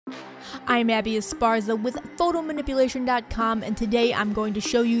I'm Abbey Esparza with photomanipulation.com, and today I'm going to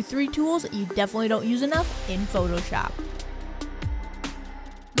show you 3 tools you definitely don't use enough in Photoshop.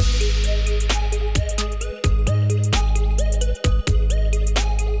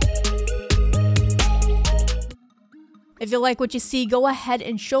 If you like what you see, go ahead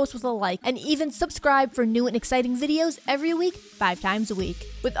and show us with a like, and even subscribe for new and exciting videos every week, 5 times a week.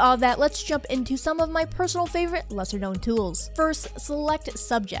 With all that, let's jump into some of my personal favorite, lesser known tools. First, select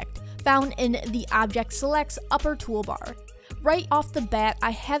subject, found in the Object Selects upper toolbar. Right off the bat, I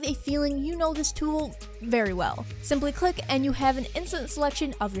have a feeling you know this tool very well. Simply click and you have an instant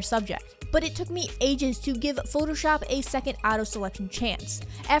selection of your subject. But it took me ages to give Photoshop a second auto-selection chance,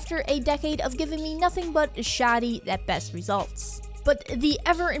 after a decade of giving me nothing but shoddy at best results. But the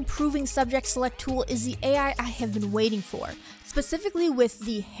ever-improving subject select tool is the AI I have been waiting for, specifically with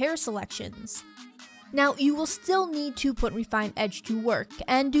the hair selections. Now, you will still need to put Refined Edge to work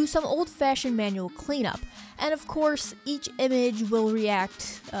and do some old-fashioned manual cleanup, and of course, each image will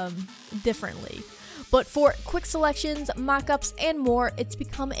react differently. But for quick selections, mockups, and more, it's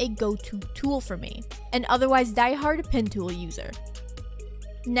become a go-to tool for me, an otherwise die-hard pen tool user.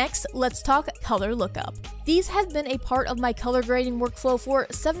 Next, let's talk color lookup. These have been a part of my color grading workflow for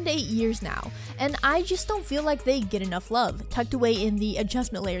 7 to 8 years now, and I just don't feel like they get enough love, tucked away in the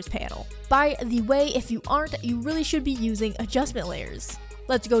adjustment layers panel. By the way, if you aren't, you really should be using adjustment layers.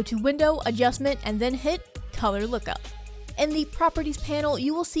 Let's go to Window, Adjustment, and then hit Color Lookup. In the Properties panel,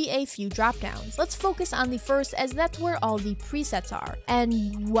 you will see a few drop-downs. Let's focus on the first, as that's where all the presets are,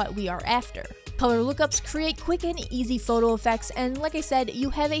 and what we are after. Color lookups create quick and easy photo effects, and like I said, you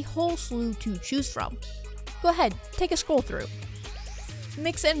have a whole slew to choose from. Go ahead, take a scroll through.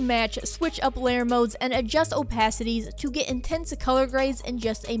 Mix and match, switch up layer modes, and adjust opacities to get intense color grades in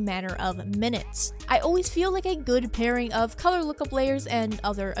just a matter of minutes. I always feel like a good pairing of color lookup layers and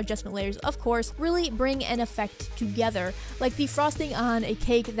other adjustment layers, of course, really bring an effect together, like the frosting on a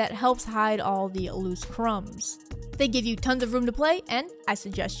cake that helps hide all the loose crumbs. They give you tons of room to play, and I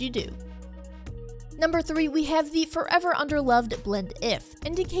suggest you do. Number 3, we have the forever underloved Blend If,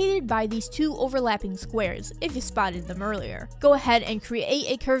 indicated by these 2 overlapping squares, if you spotted them earlier. Go ahead and create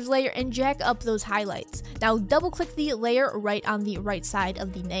a curves layer and jack up those highlights. Now double click the layer right on the right side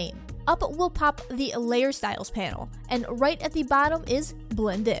of the name. Up will pop the Layer Styles panel, and right at the bottom is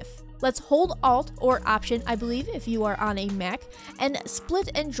Blend If. Let's hold Alt, or Option I believe if you are on a Mac, and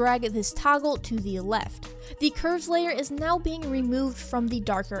split and drag this toggle to the left. The curves layer is now being removed from the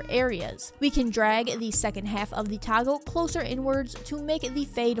darker areas. We can drag the second half of the toggle closer inwards to make the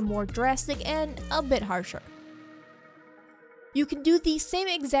fade more drastic and a bit harsher. You can do the same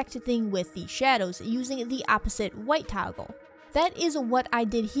exact thing with the shadows using the opposite white toggle. That is what I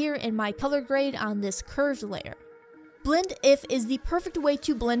did here in my color grade on this curves layer. Blend If is the perfect way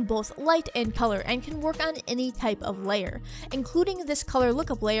to blend both light and color and can work on any type of layer, including this color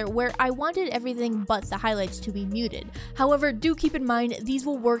lookup layer where I wanted everything but the highlights to be muted. However, do keep in mind these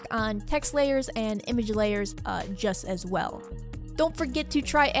will work on text layers and image layers just as well. Don't forget to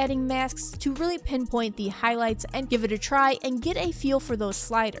try adding masks to really pinpoint the highlights and give it a try and get a feel for those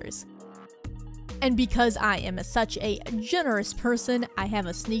sliders. And because I am such a generous person, I have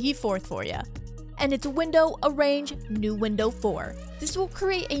a sneaky fourth for you. And it's Window, Arrange, New Window 4. This will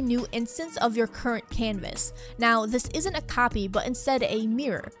create a new instance of your current canvas. Now, this isn't a copy, but instead a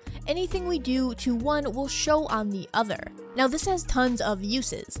mirror. Anything we do to one will show on the other. Now, this has tons of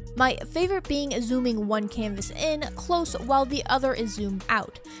uses. My favorite being zooming one canvas in close while the other is zoomed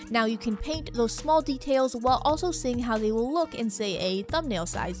out. Now, you can paint those small details while also seeing how they will look in, say, a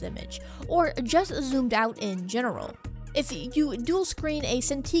thumbnail-sized image, or just zoomed out in general. If you dual screen a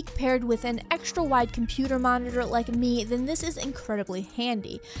Cintiq paired with an extra wide computer monitor like me, then this is incredibly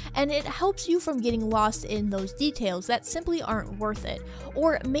handy, and it helps you from getting lost in those details that simply aren't worth it,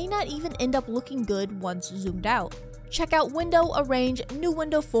 or may not even end up looking good once zoomed out. Check out Window, Arrange, New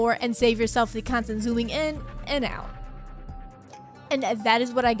Window 4 and save yourself the constant zooming in and out. And that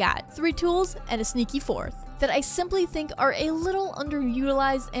is what I got, 3 tools and a sneaky fourth, that I simply think are a little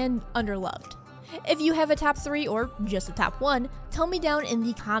underutilized and underloved. If you have a top 3 or just a top 1, tell me down in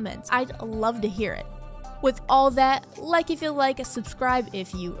the comments. I'd love to hear it. With all that, like if you like, subscribe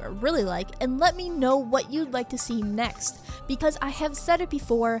if you really like, and let me know what you'd like to see next. Because I have said it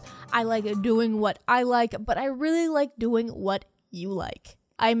before, I like doing what I like, but I really like doing what you like.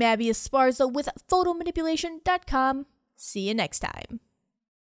 I'm Abbey Esparza with photomanipulation.com. See you next time.